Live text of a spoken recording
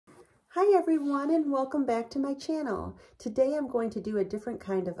Hi everyone, and welcome back to my channel. Today I'm going to do a different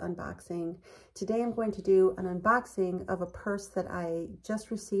kind of unboxing. Today I'm going to do an unboxing of a purse that I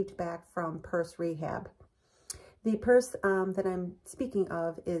just received back from Purse Rehab. The purse that I'm speaking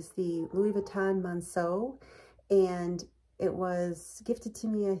of is the Louis Vuitton Monceau, and it was gifted to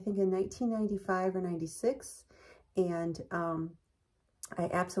me I think in 1995 or 96, and I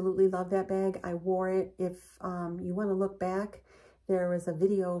absolutely love that bag. I wore it. If you want to look back, there was a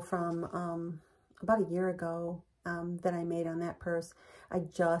video from about a year ago that I made on that purse. I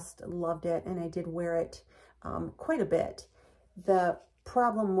just loved it, and I did wear it quite a bit. The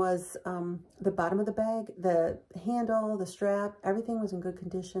problem was the bottom of the bag, the handle, the strap, everything was in good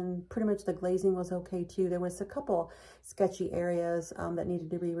condition. Pretty much the glazing was okay too. There was a couple sketchy areas that needed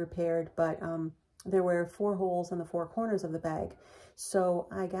to be repaired, but there were 4 holes in the 4 corners of the bag. So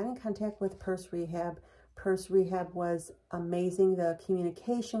I got in contact with Purse Rehab. Purse Rehab was amazing. The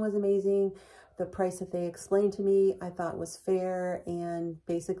communication was amazing. The price that they explained to me, I thought was fair, and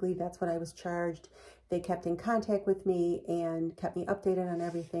basically that's what I was charged. They kept in contact with me and kept me updated on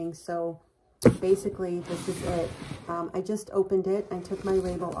everything. So basically this is it. I just opened it. I took my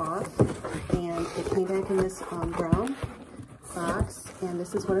label off, and it came back in this brown box, and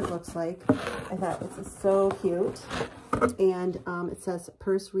this is what it looks like. I thought this is so cute, and it says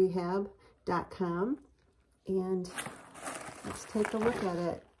purserehab.com. And let's take a look at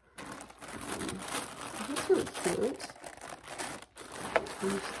it. That's really cute. Let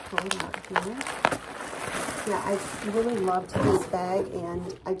me just pull it out here. Yeah, I really loved this bag,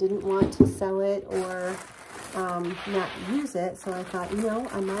 and I didn't want to sell it or not use it. So I thought, you know,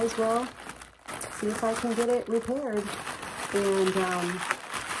 I might as well see if I can get it repaired. And I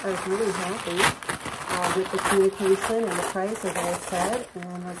was really happy with the communication and the price, as I said.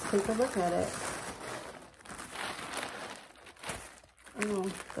 And let's take a look at it. Oh,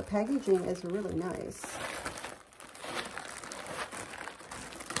 the packaging is really nice.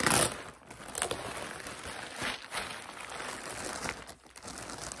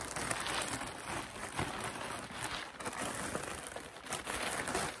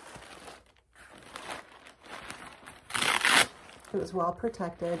 It was well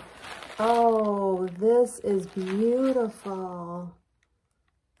protected. Oh, this is beautiful.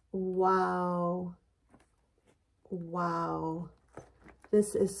 Wow. Wow.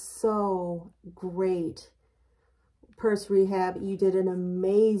 This is so great. Purse Rehab, you did an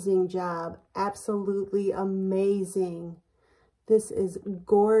amazing job. Absolutely amazing. This is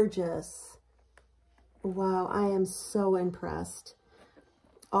gorgeous. Wow, I am so impressed.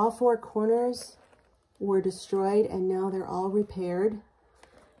 All 4 corners were destroyed, and now they're all repaired.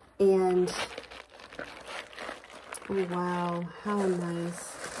 And wow, how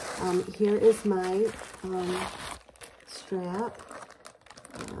nice. Here is my strap.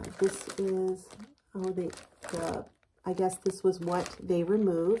 This is, I guess this was what they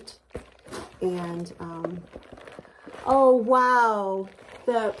removed. And, oh, wow.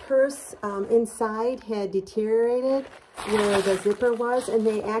 The purse inside had deteriorated where the zipper was, and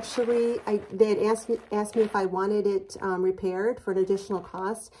they actually, they had asked me if I wanted it repaired for an additional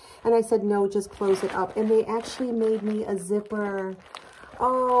cost. And I said, no, just close it up. And they actually made me a zipper.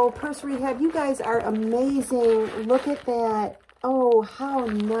 Oh, Purse Rehab, you guys are amazing. Look at that. Oh, how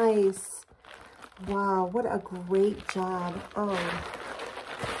nice. Wow, what a great job. Oh,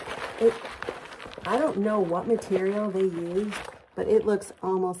 I don't know what material they used, but it looks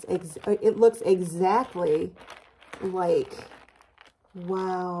almost, it looks exactly like,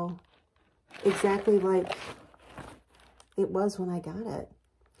 wow, exactly like it was when I got it.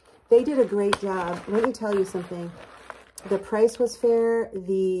 They did a great job. Let me tell you something. The price was fair.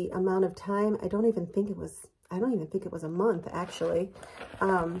 The amount of time, I don't even think it was a month, actually.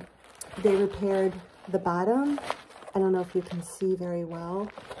 They repaired the bottom. I don't know if you can see very well.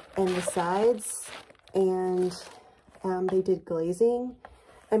 And the sides. And they did glazing.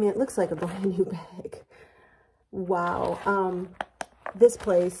 I mean, it looks like a brand new bag. Wow. This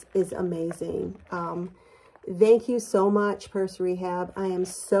place is amazing. Thank you so much, Purse Rehab. I am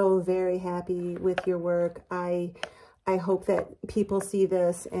so very happy with your work. I hope that people see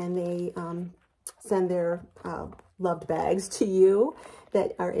this and they send their loved bags to you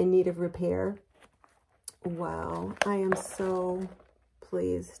that are in need of repair. Wow, I am so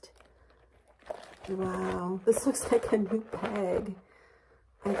pleased. Wow, this looks like a new bag.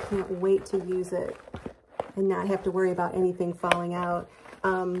 I can't wait to use it and not have to worry about anything falling out.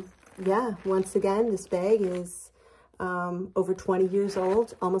 Yeah, once again, this bag is over 20 years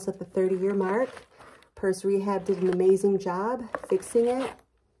old, almost at the 30-year mark. Purse Rehab did an amazing job fixing it.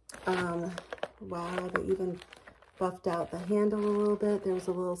 Wow, they even buffed out the handle a little bit. There was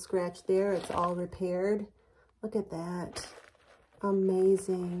a little scratch there. It's all repaired. Look at that.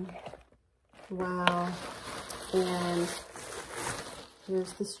 Amazing. Wow. And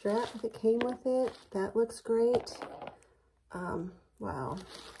here's the strap that came with it. That looks great. Wow.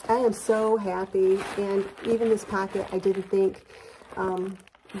 I am so happy. And even this pocket, I didn't think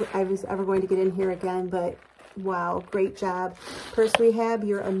I was ever going to get in here again, but wow, great job. Purse Rehab,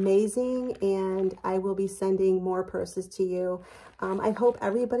 you're amazing, and I will be sending more purses to you. I hope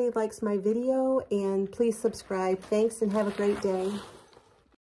everybody likes my video, and please subscribe. Thanks, and have a great day.